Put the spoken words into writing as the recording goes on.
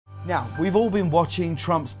Now, we've all been watching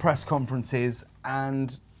Trump's press conferences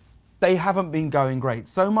and they haven't been going great,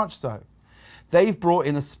 so much so. They've brought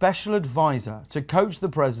in a special advisor to coach the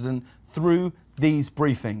president through these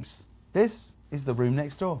briefings. This is the room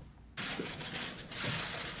next door.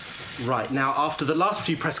 Right, now after the last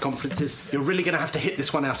few press conferences, you're really going to have to hit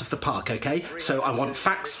this one out of the park, okay? So I want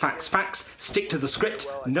facts, facts, facts, stick to the script,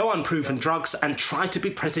 no unproven drugs, and try to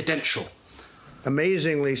be presidential.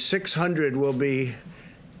 Amazingly, 600 will be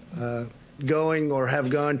going or have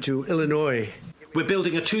gone to Illinois. We're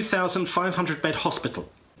building a 2,500-bed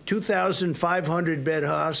hospital. 2,500-bed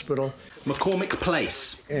hospital. McCormick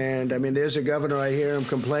Place. And, I mean, there's a governor, I hear him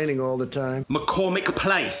complaining all the time. McCormick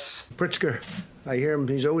Place. Pritzker, I hear him,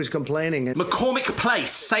 he's always complaining. McCormick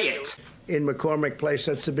Place, say it. In McCormick Place,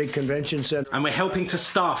 that's the big convention center. And we're helping to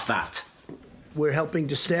staff that. We're helping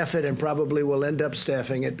to staff it and probably will end up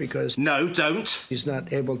staffing it because... No, don't. He's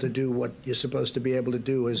not able to do what you're supposed to be able to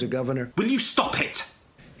do as a governor. Will you stop it?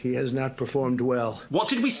 He has not performed well. What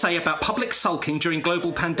did we say about public sulking during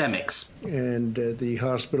global pandemics? And the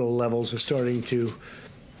hospital levels are starting to...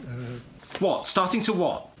 What? Starting to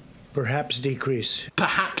what? Perhaps decrease.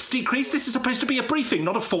 Perhaps decrease? This is supposed to be a briefing,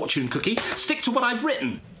 not a fortune cookie. Stick to what I've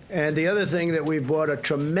written. And the other thing that we've bought a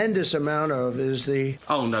tremendous amount of is the...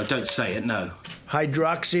 Oh, no, don't say it, no.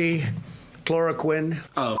 Hydroxychloroquine.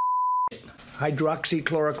 Oh,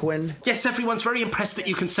 Hydroxychloroquine. Yes, everyone's very impressed that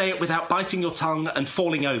you can say it without biting your tongue and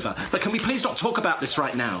falling over. But can we please not talk about this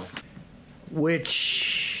right now?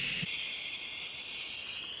 Which...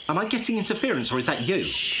 Am I getting interference, or is that you?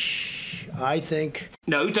 I think...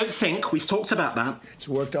 No, don't think. We've talked about that. It's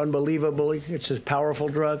worked unbelievably. It's a powerful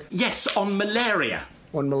drug. Yes, on malaria.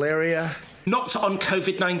 On malaria. Not on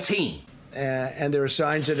COVID-19. And there are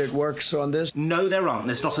signs that it works on this? No, there aren't.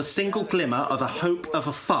 There's not a single glimmer of a hope of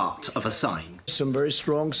a fart of a sign. Some very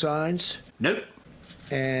strong signs? Nope.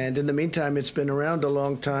 And in the meantime, it's been around a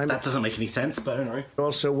long time. That doesn't make any sense, but anyway. It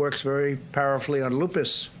also works very powerfully on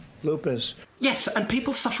lupus. Lupus. Yes, and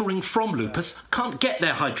people suffering from lupus can't get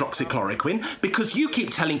their hydroxychloroquine because you keep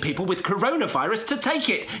telling people with coronavirus to take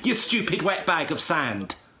it, you stupid wet bag of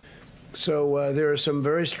sand. So there are some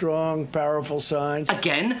very strong, powerful signs.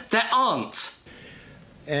 Again, there aren't.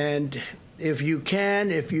 And if you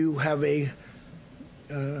have a...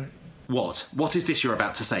 What? What is this you're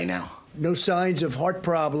about to say now? No signs of heart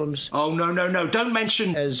problems. Oh, no, no, no, don't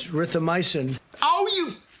mention... As rithomycin. Oh,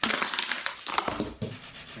 you...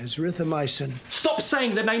 As rithomycin. Stop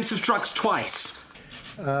saying the names of drugs twice.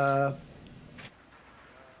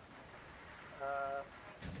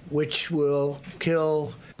 Which will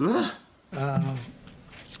kill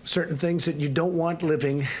certain things that you don't want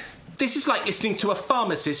living. This is like listening to a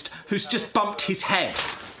pharmacist who's just bumped his head.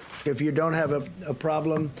 If you don't have a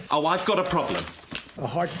problem... Oh, I've got a problem. A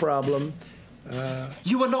heart problem...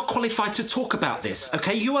 You are not qualified to talk about this,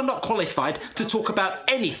 okay? You are not qualified to talk about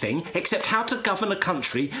anything except how to govern a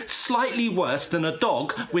country slightly worse than a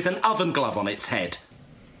dog with an oven glove on its head.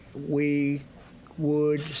 We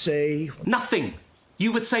would say... Nothing.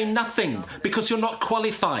 You would say nothing because you're not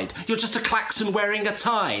qualified. You're just a klaxon wearing a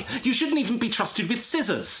tie. You shouldn't even be trusted with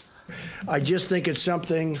scissors. I just think it's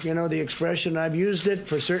something, you know, the expression, I've used it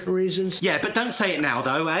for certain reasons. Yeah, but don't say it now,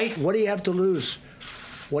 though, eh? What do you have to lose?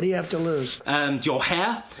 What do you have to lose? Your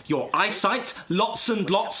hair, your eyesight, lots and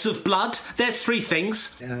lots of blood. There's three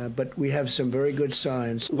things. But we have some very good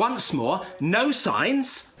signs. Once more, no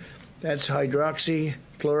signs. That's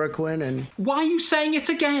hydroxychloroquine and... Why are you saying it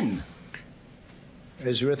again?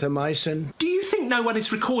 Azithromycin. Do you think no one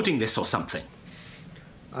is recording this or something?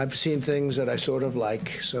 I've seen things that I sort of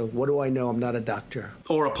like, so what do I know? I'm not a doctor.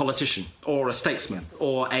 Or a politician, or a statesman,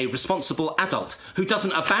 or a responsible adult who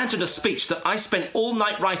doesn't abandon a speech that I spent all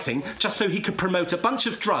night writing just so he could promote a bunch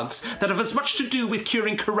of drugs that have as much to do with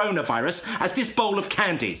curing coronavirus as this bowl of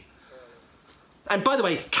candy. And by the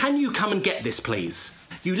way, can you come and get this, please?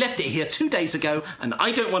 You left it here 2 days ago, and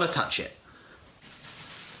I don't want to touch it.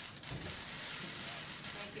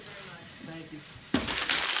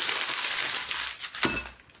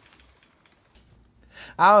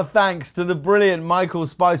 Our thanks to the brilliant Michael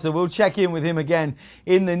Spicer. We'll check in with him again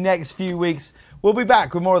in the next few weeks. We'll be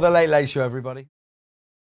back with more of The Late Late Show, everybody.